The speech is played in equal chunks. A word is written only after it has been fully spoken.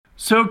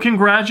So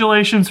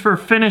congratulations for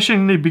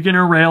finishing the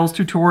beginner Rails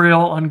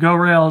tutorial on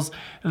GoRails.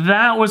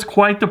 That was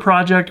quite the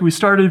project. We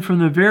started from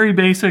the very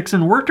basics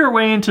and worked our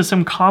way into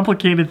some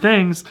complicated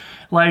things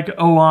like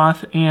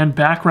OAuth and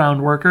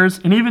background workers,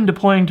 and even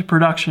deploying to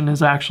production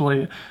is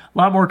actually a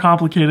lot more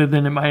complicated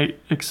than it might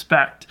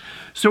expect.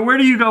 So where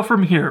do you go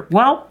from here?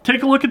 Well,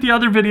 take a look at the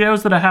other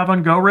videos that I have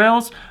on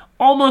GoRails.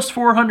 Almost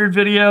 400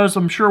 videos.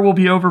 I'm sure we'll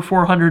be over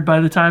 400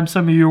 by the time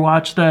some of you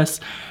watch this.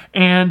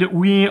 And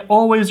we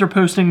always are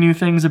posting new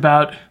things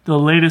about the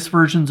latest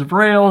versions of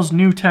Rails,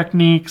 new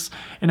techniques,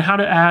 and how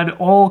to add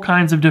all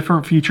kinds of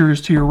different features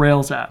to your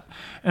Rails app.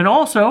 And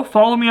also,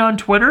 follow me on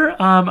Twitter.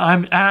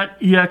 I'm at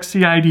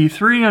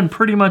EXCID3 on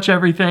pretty much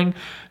everything.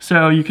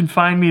 So you can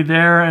find me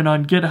there and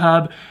on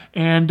GitHub.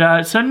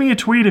 And send me a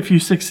tweet if you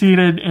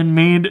succeeded and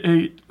made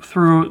it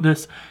through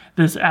this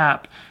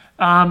app.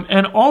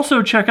 And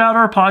also check out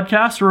our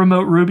podcast,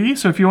 Remote Ruby.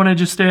 So if you want to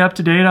just stay up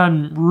to date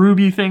on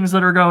Ruby things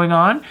that are going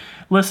on,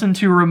 listen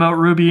to Remote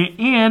Ruby.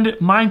 And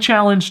my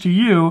challenge to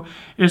you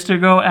is to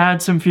go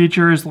add some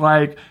features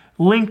like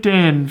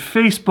LinkedIn,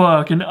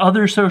 Facebook, and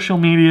other social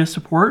media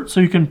support so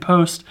you can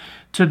post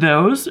to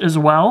those as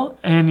well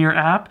in your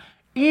app.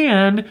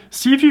 And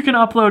see if you can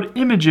upload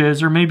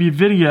images or maybe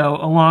video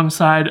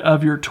alongside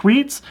of your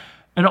tweets.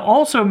 And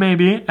also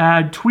maybe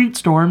add tweet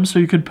storms so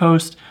you could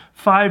post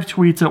 5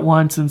 tweets at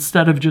once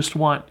instead of just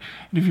one.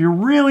 And if you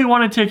really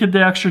want to take it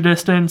the extra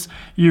distance,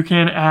 you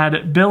can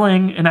add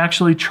billing and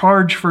actually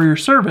charge for your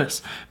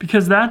service,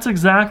 because that's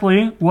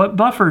exactly what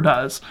Buffer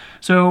does.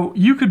 So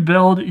you could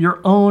build your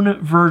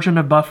own version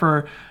of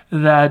Buffer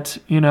that,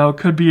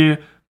 could be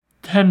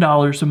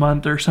 $10 a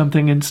month or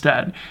something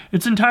instead.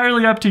 It's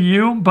entirely up to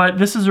you, but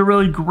this is a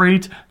really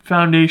great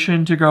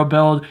foundation to go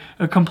build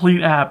a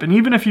complete app. And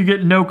even if you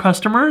get no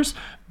customers,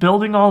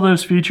 building all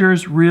those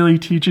features really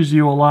teaches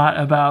you a lot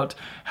about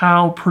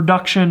how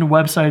production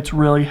websites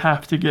really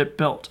have to get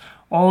built.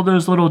 All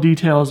those little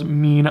details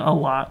mean a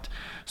lot.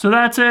 So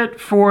that's it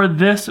for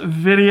this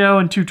video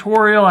and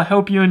tutorial. I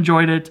hope you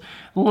enjoyed it.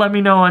 Let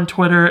me know on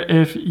Twitter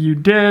if you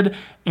did,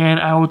 and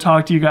I will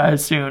talk to you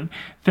guys soon.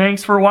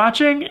 Thanks for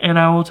watching, and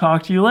I will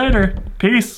talk to you later. Peace.